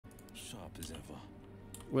sharp as ever.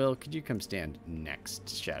 Will, could you come stand next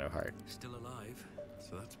to Shadowheart? Still alive,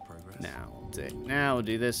 so that's progress. Now we'll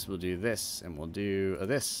do this, and we'll do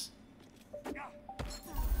this.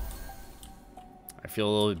 I feel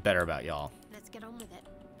a little bit better about y'all. Let's get on with it.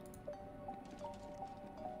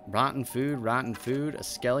 Rotten food, a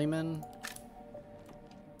skellyman.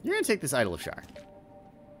 You're gonna take this idol of Shar.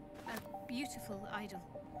 A beautiful idol,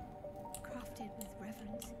 crafted with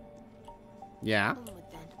reverence. Yeah. Onward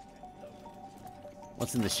then.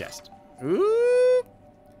 What's in this chest? Ooh!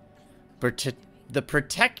 The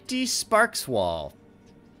Protecty Sparks Wall.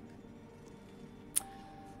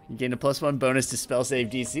 You gain a +1 bonus to spell save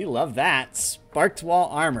DC. Love that. Sparked Wall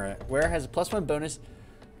armor. Wearer has a +1 bonus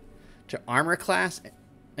to armor class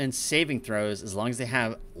and saving throws as long as they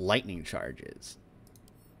have lightning charges.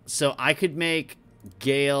 So I could make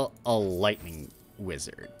Gale a lightning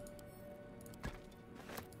wizard.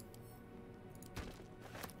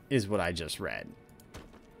 Is what I just read.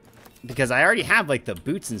 Because I already have, like, the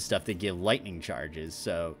boots and stuff that give lightning charges,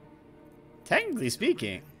 so technically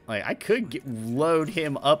speaking, like, I could load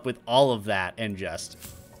him up with all of that and just...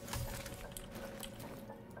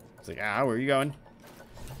 It's like, where are you going?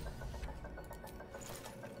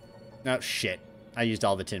 Oh, shit. I used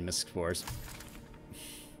all the tin misc spores.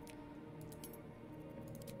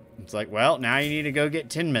 It's like, well, now you need to go get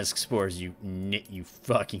tin misc spores, you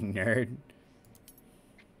fucking nerd.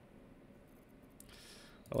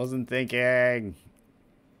 I wasn't thinking.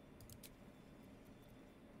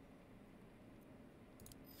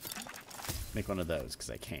 Make one of those, because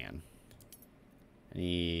I can.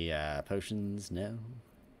 Any potions? No.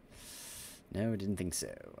 No, didn't think so.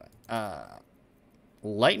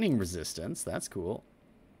 Lightning resistance. That's cool.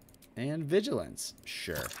 And vigilance.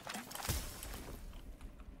 Sure.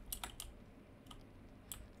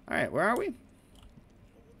 Alright, where are we?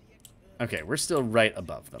 Okay, we're still right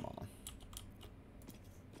above them all.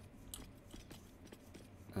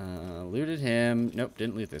 Looted him. Nope,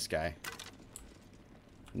 didn't loot this guy.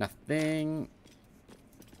 Nothing.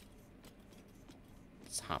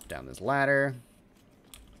 Let's hop down this ladder.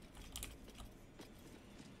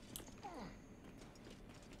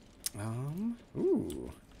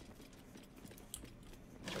 Ooh.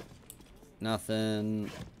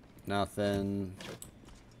 Nothing. Nothing.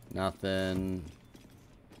 Nothing.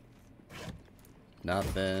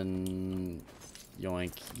 Nothing.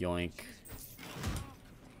 Yoink, yoink.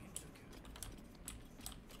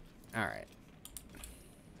 Alright.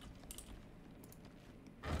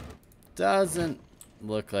 Doesn't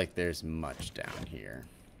look like there's much down here.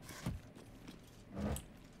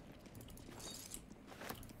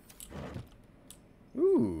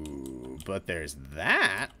 Ooh, but there's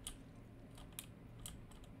that.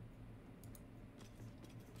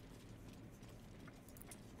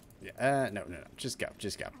 Yeah, no. Just go.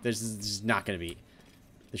 There's not going to be...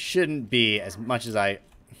 There shouldn't be, as much as I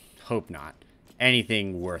hope not,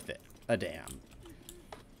 anything worth it. A damn.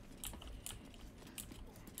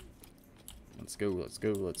 Let's go. Let's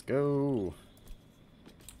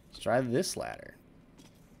try this ladder.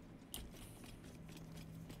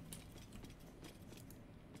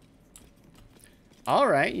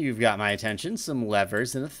 Alright, you've got my attention. Some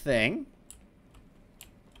levers and a thing.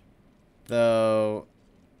 Though...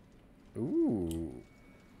 Ooh.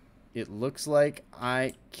 It looks like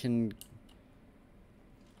I can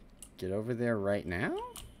get over there right now?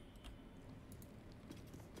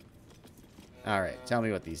 Alright, tell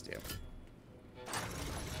me what these do.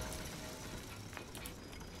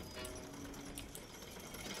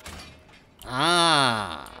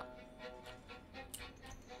 Ah!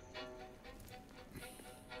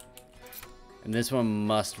 And this one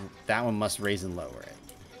must... That one must raise and lower it.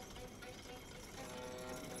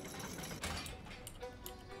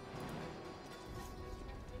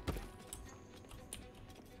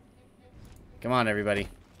 Come on, everybody.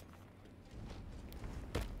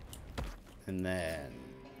 And then...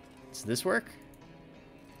 Does this work?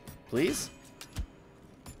 Please?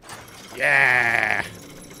 Yeah!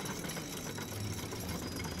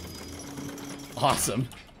 Awesome.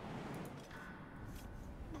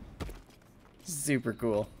 Super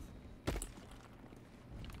cool.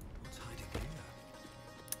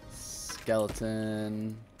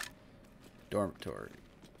 Skeleton. Dormitory.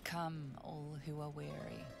 Come, all who are weary.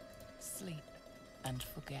 Sleep and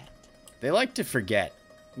forget. They like to forget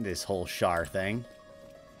this whole Shar thing.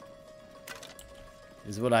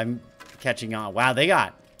 Is what I'm catching on. Wow, they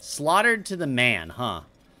got slaughtered to the man, huh?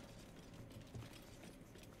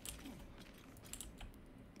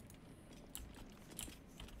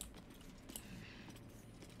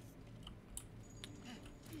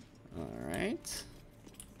 Alright.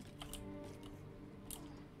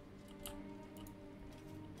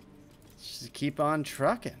 just keep on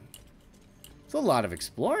trucking. It's a lot of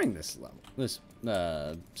exploring this level, this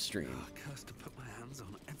stream. Oh, cursed to put my hands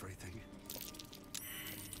on everything.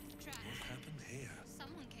 Trash. What happened here?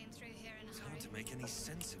 Someone came through here in It's a hard hurry. to make any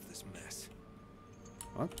sense of this mess.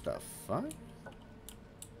 What the fuck?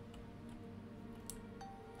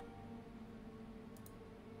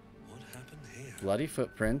 What happened here? Bloody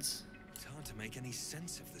footprints. It's hard to make any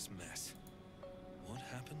sense of this mess. What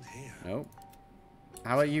happened here? Nope.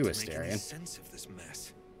 How about you, It's hard to make any Asterion? sense of this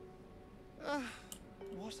mess.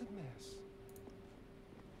 What a mess.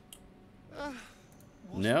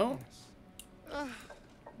 What No? A mess.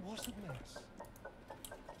 What a mess.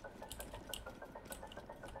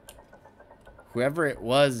 Whoever it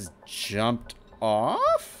was jumped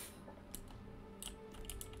off?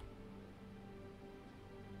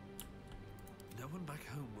 No one back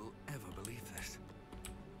home will ever believe this.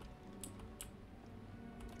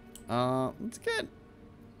 That's good.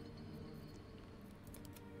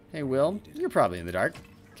 Hey, Will, you're probably in the dark.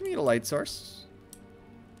 Can we get a light source?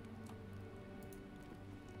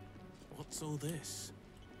 What's all this?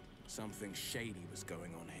 Something shady was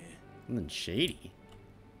going on here. Something shady.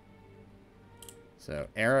 So,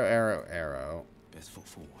 arrow, arrow, arrow. Best foot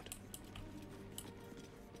forward.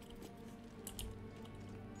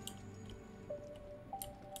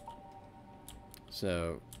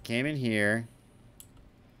 So, came in here.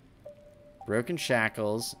 Broken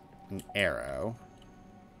shackles. An arrow.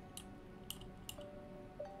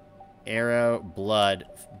 Arrow, blood.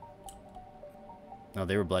 Oh,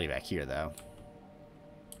 they were bloody back here, though.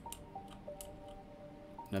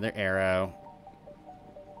 Another arrow.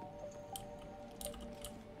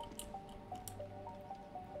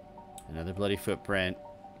 Another bloody footprint.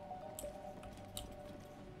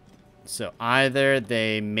 So either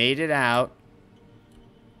they made it out,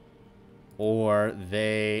 or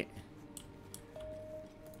they...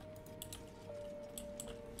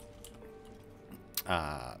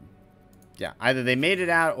 yeah, either they made it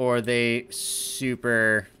out, or they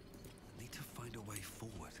super Need to find a way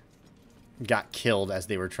forward. got killed as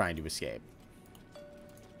they were trying to escape.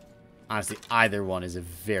 Honestly, either one is a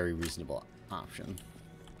very reasonable option.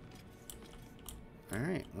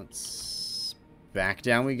 Alright, let's... back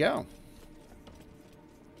down we go.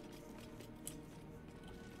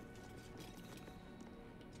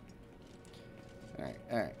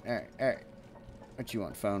 Alright. What you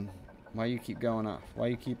want, phone? Why you keep going off? Why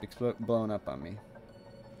you keep blowing up on me?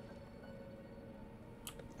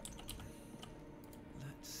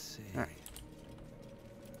 Let's see. Alright.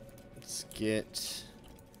 Let's get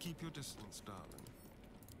Keep your distance, darling.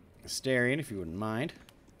 Asterion, if you wouldn't mind.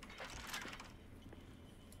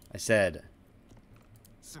 I said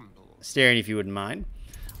Simple. Asterion, if you wouldn't mind.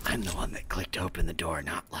 I'm the one that clicked open the door,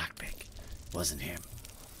 not Lockpick. Wasn't him.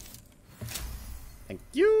 Thank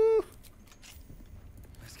you.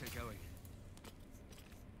 Let's get going.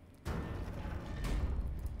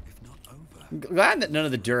 If not over. I'm glad that none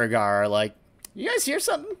of the Duragar are like, you guys hear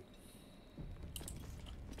something?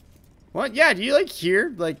 What? Yeah, do you like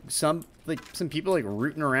hear like some people like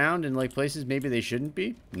rooting around in like places maybe they shouldn't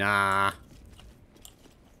be? Nah.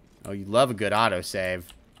 Oh, you love a good autosave.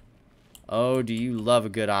 Oh, do you love a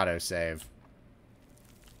good autosave?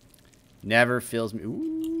 Never fills me.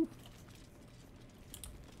 Ooh.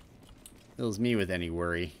 Fills me with any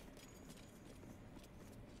worry.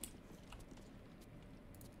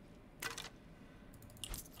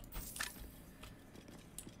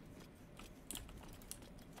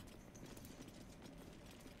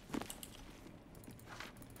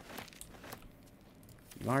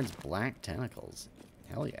 Yard's black tentacles.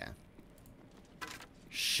 Hell yeah.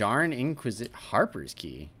 Sharn Inquisit Harper's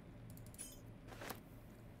key.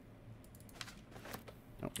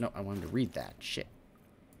 No, I wanted to read that. Shit.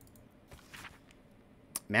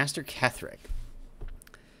 Master Ketherick.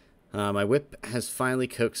 My whip has finally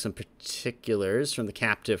coaxed some particulars from the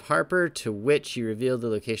captive Harper, to which she revealed the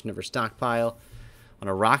location of her stockpile. On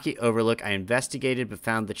a rocky overlook, I investigated, but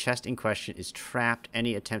found the chest in question is trapped.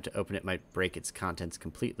 Any attempt to open it might break its contents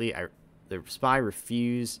completely. The spy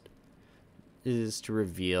refused to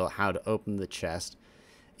reveal how to open the chest.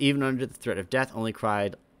 Even under the threat of death, only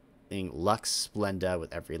crying Lux Splenda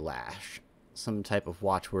with every lash. Some type of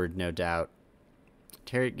watchword, no doubt.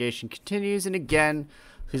 Interrogation continues, and again,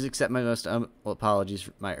 please accept my most apologies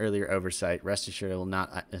for my earlier oversight. Rest assured I will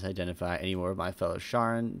not identify any more of my fellow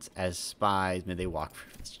Sharns as spies. May they walk for...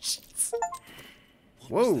 What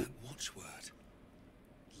Whoa. was that watchword?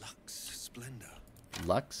 Lux Splendor.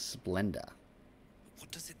 Lux Splenda.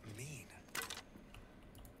 What does it mean?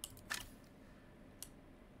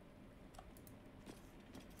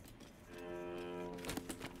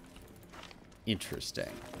 Interesting.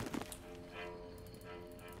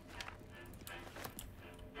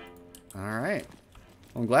 Alright.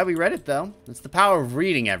 Well, I'm glad we read it, though. It's the power of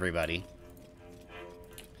reading, everybody.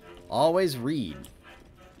 Always read.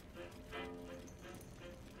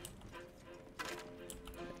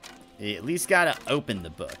 You at least gotta open the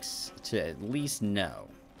books to at least know.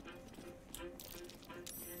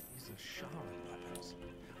 These are Shar weapons.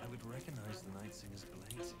 I would recognize the Night Singer's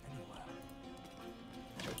blades anywhere.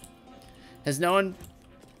 Has no one...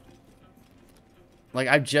 Like,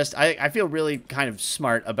 I feel really kind of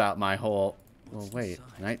smart about my whole... Well, wait.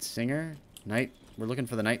 Night Singer? Night... We're looking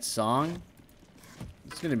for the Night Song?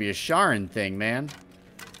 It's gonna be a Sharon thing, man.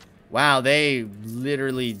 Wow, they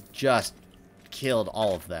literally just killed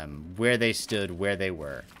all of them. Where they stood, where they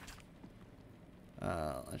were.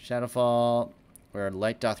 Shadowfall, where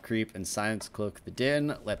light doth creep and silence cloak the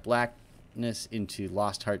din. Let blackness into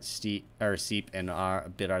lost hearts seep and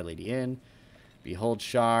bid our lady in. Behold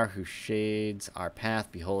Shar, who shades our path.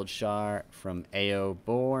 Behold Shar, from Ao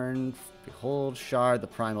born. Behold Shar, the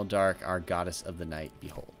primal dark, our goddess of the night.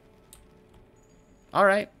 Behold. All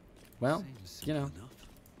right. Well, you know.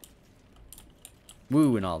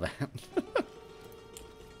 Woo and all that.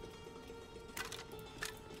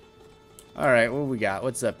 All right, what we got?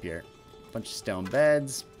 What's up here? Bunch of stone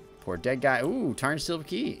beds. Poor dead guy. Ooh, tarnished silver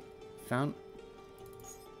key. Found.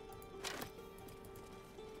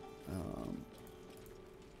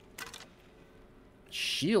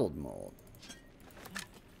 Shield mold.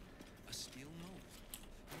 A steel mold.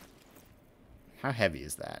 How heavy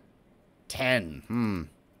is that? 10.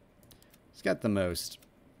 It's got the most.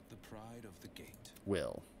 The pride of the gate.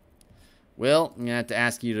 Will, I'm gonna have to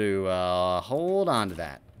ask you to hold on to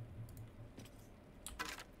that.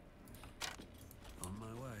 On my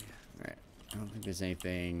way. Alright. I don't think there's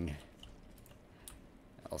anything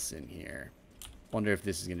else in here. Wonder if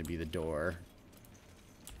this is gonna be the door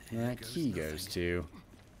that key goes to.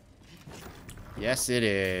 Yes, it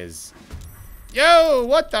is. Yo,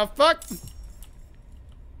 what the fuck?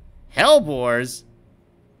 Hellboars?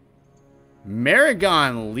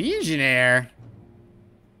 Maragon Legionnaire?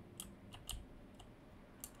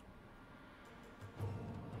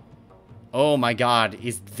 Oh my god,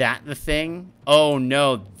 is that the thing? Oh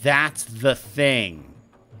no, that's the thing.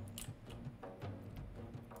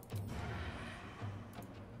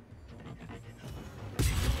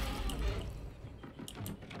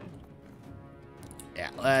 Yeah,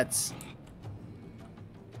 let's...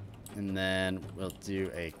 And then we'll do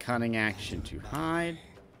a cunning action to hide.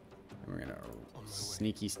 And we're gonna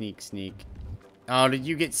sneaky sneak. Oh, did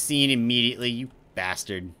you get seen immediately, you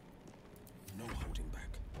bastard? No holding back.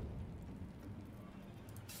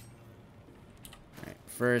 Alright,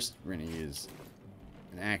 first we're gonna use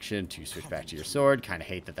an action to switch back to your sword. Kinda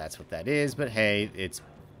hate that that's what that is, but hey, it's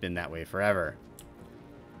been that way forever.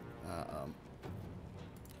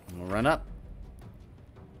 We'll run up.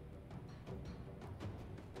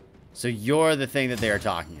 So you're the thing that they are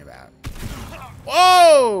talking about.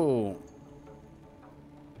 Whoa!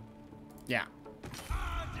 Yeah.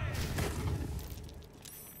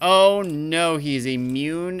 Oh no, he's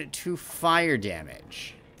immune to fire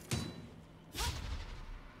damage.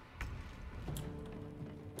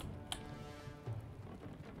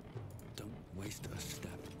 Don't waste a step.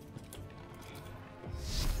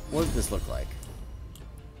 What does this look like?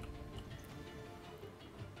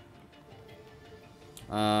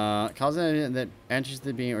 Calls an enemy that enters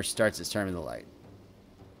the beam or starts its term in the light.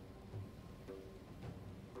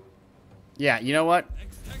 Yeah, you know what?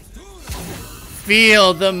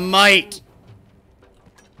 Feel the might!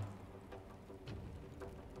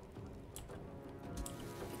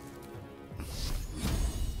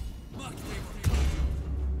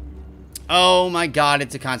 Oh my god,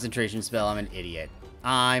 it's a concentration spell. I'm an idiot.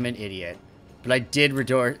 I'm an idiot. But I did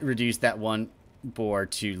reduce that one boar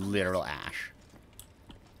to literal ash.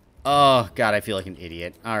 Oh, God, I feel like an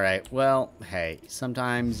idiot. Alright, well, hey,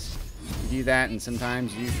 sometimes you do that, and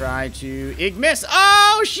sometimes you try to miss.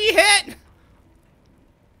 Oh, she hit!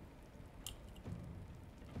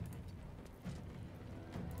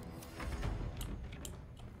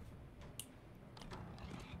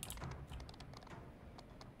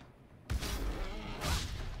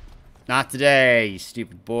 Not today, you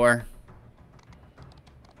stupid boar.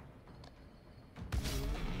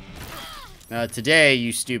 Today,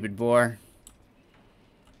 you stupid boar.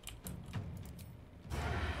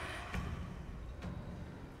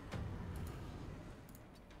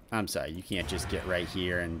 I'm sorry, you can't just get right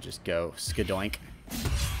here and just go skadoink.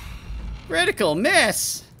 Critical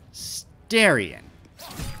miss! Starion.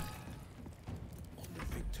 On the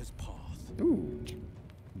victor's path. Ooh.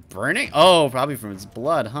 Burning? Oh, probably from its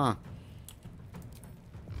blood, huh?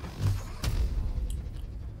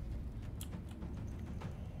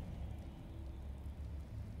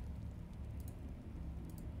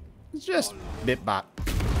 It's just bit bop.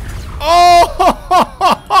 Oh!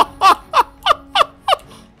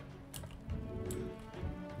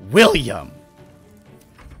 William.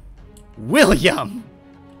 William.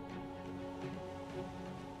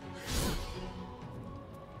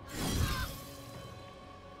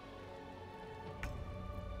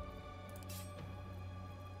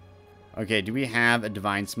 Okay, do we have a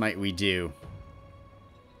Divine Smite? We do.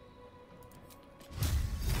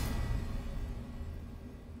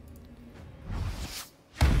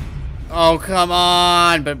 Oh, come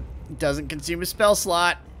on! But it doesn't consume a spell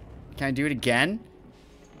slot. Can I do it again?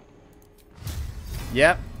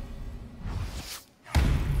 Yep.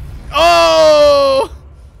 Oh!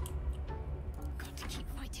 Got to keep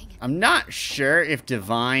fighting. I'm not sure if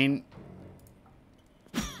Divine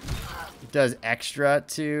does extra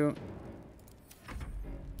to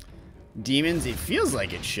demons. It feels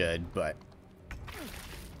like it should, but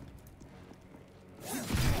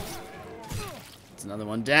it's another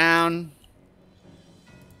one down.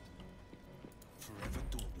 Forever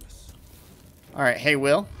dauntless. All right, hey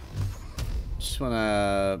Will, just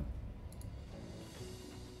wanna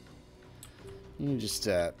you just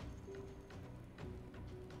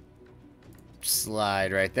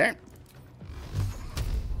slide right there.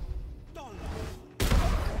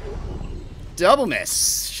 Double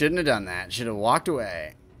miss. Shouldn't have done that. Should have walked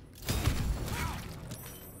away.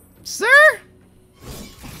 Sir?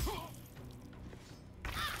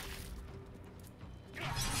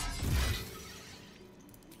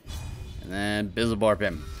 And then Bizzleborp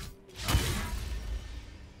him.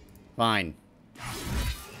 Fine.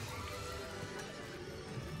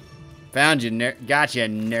 Found you, nerd. Gotcha,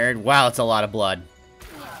 nerd. Wow, it's a lot of blood.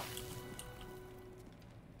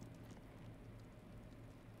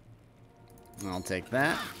 I'll take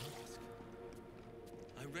that.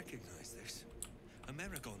 I recognize this.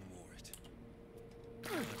 Amerigon wore it.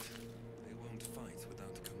 But they won't fight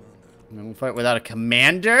without a commander. We won't fight without a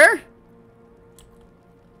commander?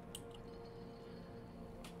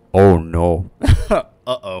 Oh no.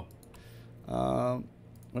 Uh-oh.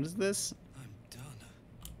 What is this? I'm done.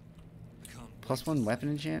 I can't Plus one weapon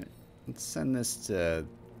enchant? Let's send this to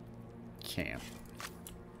camp.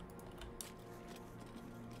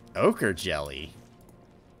 Ochre jelly.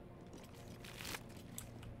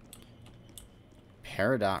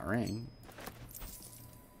 Peridot ring.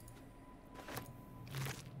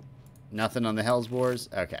 Nothing on the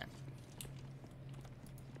Hellsboars? Okay.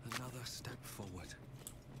 Another step forward.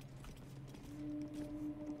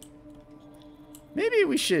 Maybe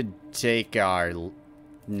we should take our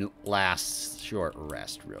last short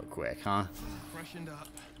rest real quick, huh? Freshened up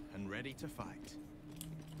and ready to fight.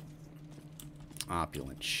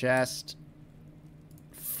 Opulent chest.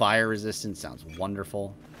 Fire resistance sounds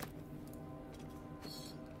wonderful.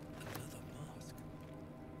 Another mask.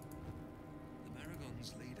 The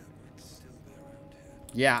Maragon's leader might still be around here.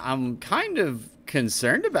 Yeah, I'm kind of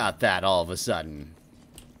concerned about that all of a sudden.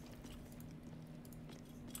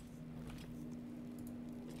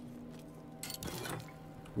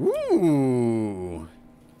 Ooh.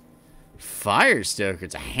 Firestoker.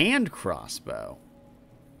 It's a hand crossbow.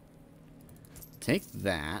 Take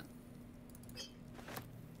that.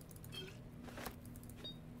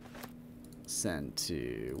 Send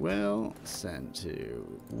to Will. Send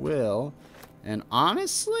to Will. And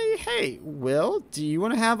honestly, hey, Will, do you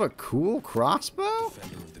want to have a cool crossbow?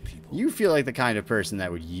 Defender of the people. You feel like the kind of person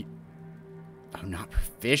that would... I'm not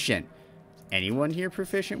proficient. Anyone here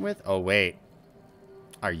proficient with? Oh, wait.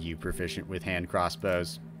 Are you proficient with hand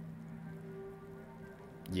crossbows?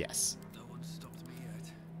 Yes. No one stopped me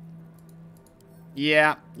yet.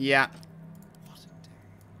 Yeah, yeah. What a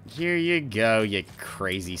day. Here you go, you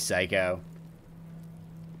crazy psycho.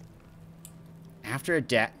 After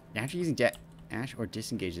using dash or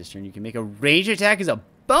disengage this turn, you can make a range attack as a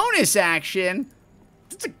bonus action.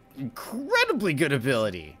 That's an incredibly good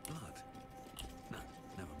ability. Blood? No,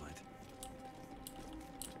 never mind.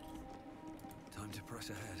 Time to press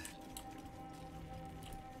ahead.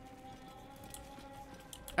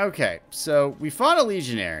 Okay, so we fought a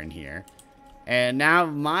legionnaire in here, and now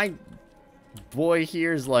my boy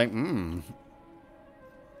here is like, might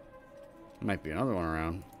be another one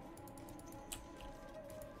around.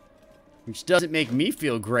 Which doesn't make me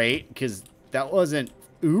feel great, because that wasn't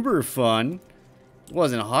uber fun. It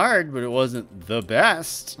wasn't hard, but it wasn't the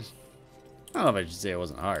best. I don't know if I should say it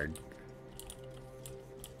wasn't hard.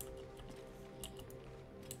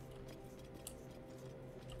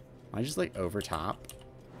 Am I just like over top?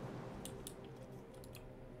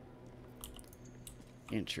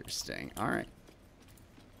 Interesting. Alright.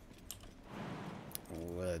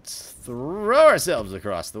 Let's throw ourselves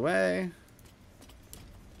across the way.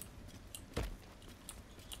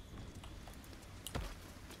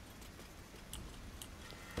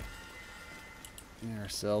 Get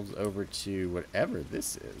ourselves over to whatever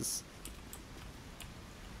this is.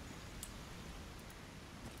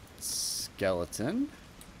 Skeleton.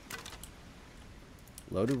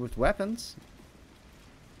 Loaded with weapons.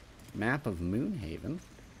 Map of Moonhaven.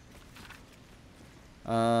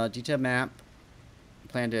 Detailed map.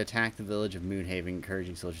 Plan to attack the village of Moonhaven,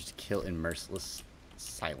 encouraging soldiers to kill in merciless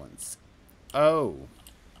silence. Oh.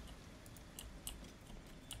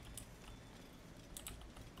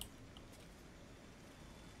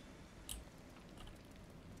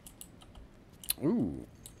 Ooh.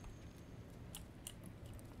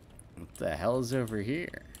 What the hell is over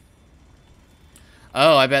here?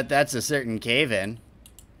 Oh, I bet that's a certain cave-in.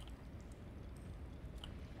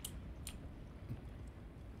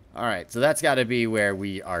 Alright, so that's got to be where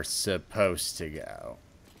we are supposed to go.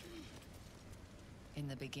 In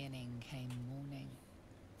the beginning came morning,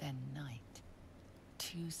 then night.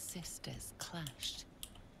 Two sisters clashed,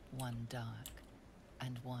 one dark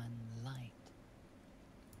and one light.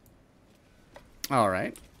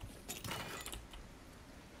 Alright.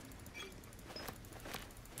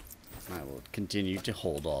 I will continue to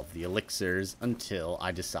hold all of the elixirs until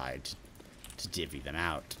I decide to divvy them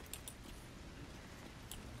out.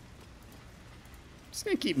 Just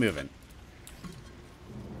gonna keep moving.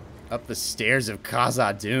 Up the stairs of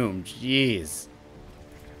Khazad-dûm. Jeez.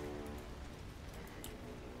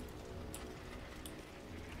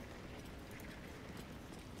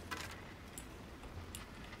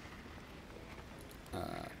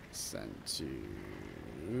 Send to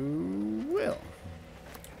Will.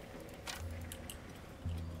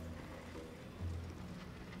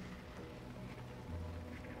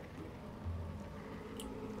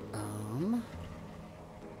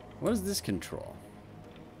 What does this control?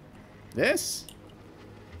 This?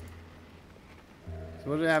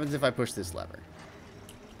 So what happens if I push this lever?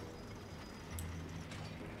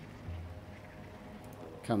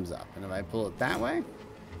 Comes up. And if I pull it that way?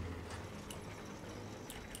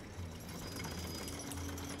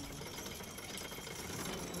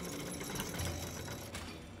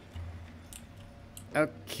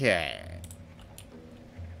 Okay.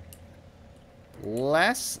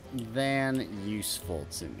 Less than useful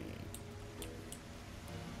to me.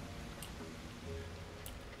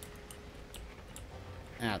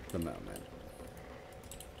 At the moment.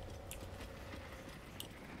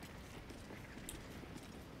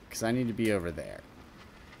 Because I need to be over there.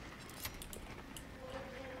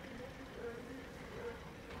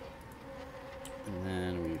 And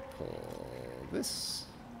then we pull this.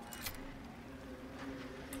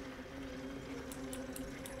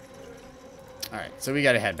 Alright, so we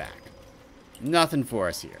gotta head back. Nothing for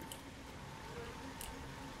us here.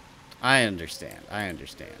 I understand. I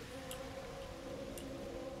understand.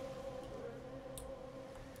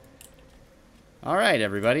 Alright,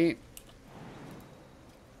 everybody.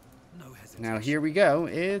 No hesitation. Now here we go.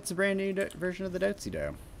 It's a brand new version of the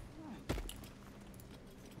Dotsudo.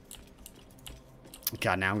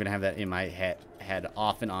 God, now I'm gonna have that in my head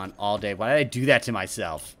off and on all day. Why did I do that to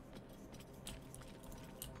myself?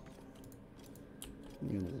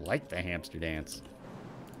 You like the hamster dance.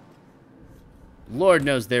 Lord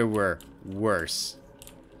knows there were worse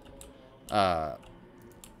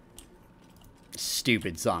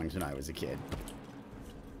stupid songs when I was a kid.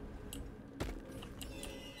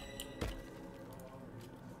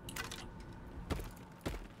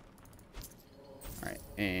 Alright,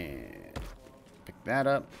 and pick that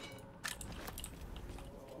up.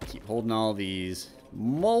 Keep holding all these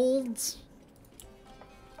molds.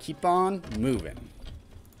 Keep on moving.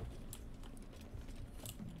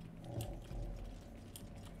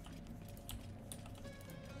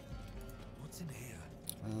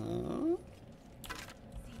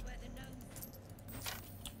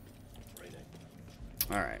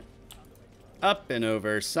 Alright. Up and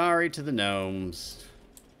over. Sorry to the gnomes.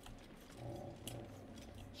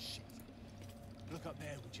 Shit. Look up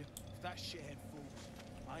there, would you? If that shithead falls,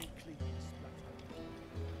 I ain't cleaning this black hole.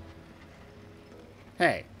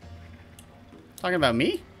 Hey. Talking about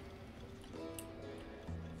me?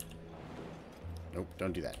 Nope,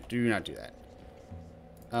 don't do that. Do not do that.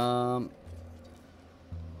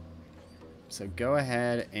 So go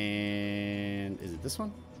ahead and... Is it this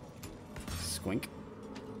one? Squink.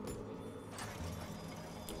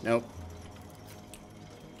 Nope.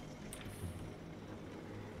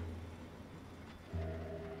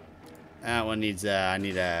 That one needs, I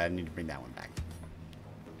need to bring that one back.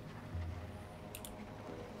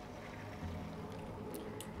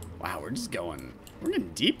 Wow, we're just going, we're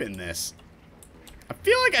getting deep in this. I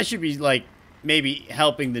feel like I should be, like, maybe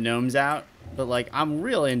helping the gnomes out, but, like, I'm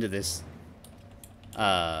real into this,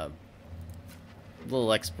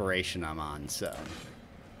 little exploration I'm on, so.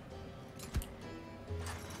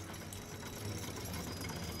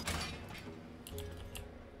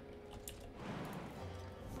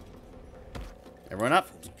 Everyone up.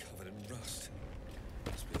 Forms covered in rust.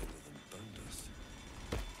 Must be older than bone dust.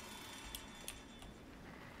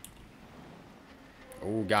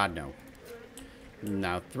 Oh, God, no.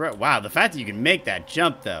 Now, throw. Wow, the fact that you can make that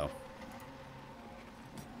jump, though.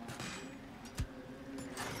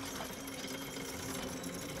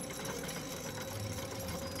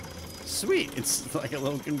 Sweet. It's like a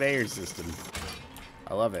little conveyor system.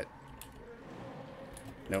 I love it.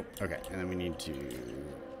 Nope. Okay, and then we need to...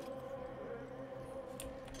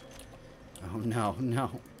 Oh, no,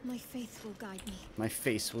 no. My faith will guide me. My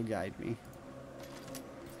face will guide me.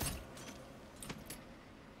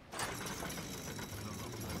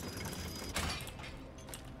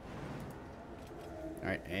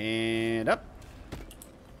 Alright, and up.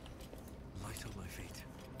 Light on my feet.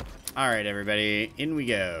 Alright, everybody. In we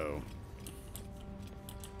go.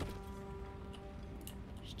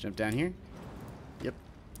 Just jump down here. Yep.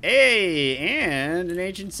 Hey, and an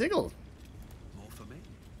ancient sigil. More for me.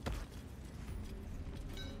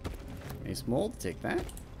 Nice mold. Take that.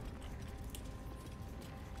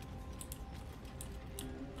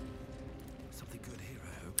 Something good here,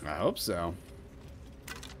 I hope. I hope so.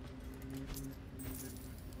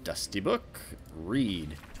 Dusty book.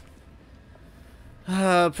 Read.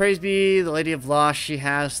 Praise be the Lady of Loss. She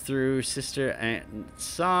has, through sister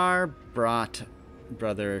Shar, brought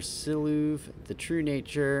brother Siluv the true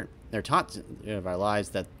nature. They're taught of our lives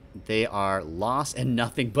that they are loss and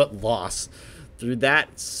nothing but loss. Through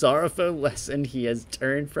that sorrowful lesson, he has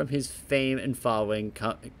turned from his fame and following,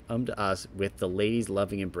 come to us with the lady's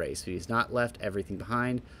loving embrace. But he's not left everything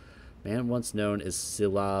behind. Man once known as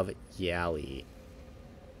Silav Yali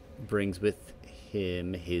brings with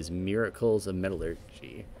him his miracles of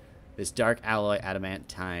metallurgy. This dark alloy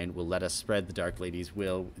adamantine will let us spread the Dark Lady's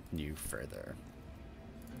will with you further.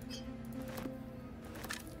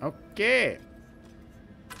 Okay.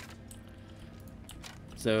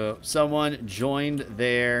 So someone joined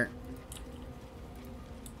their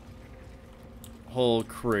whole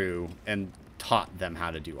crew and taught them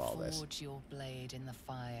how to do all this. Forge your blade in the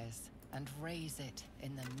fires and raise it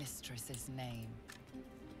in the mistress's name.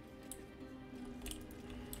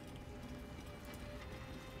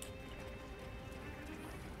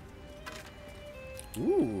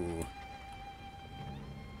 Ooh.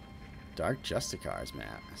 Dark Justicar's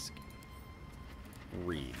mask.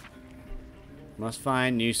 Read. Must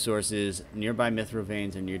find new sources, nearby mithril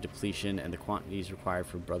veins are near depletion, and the quantities required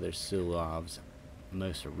for Brother Silov's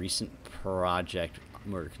most recent project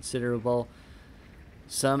were considerable.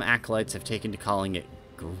 Some acolytes have taken to calling it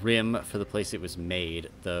grim for the place it was made,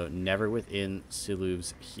 though never within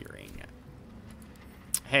Siluv's hearing.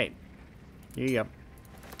 Hey, here you go.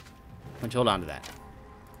 Why don't you hold on to that?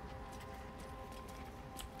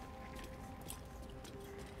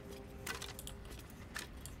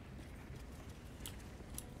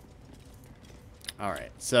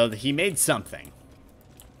 Alright, so he made something.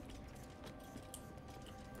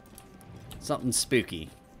 Something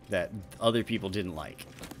spooky that other people didn't like.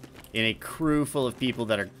 In a crew full of people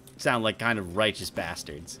that sound like kind of righteous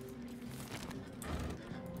bastards.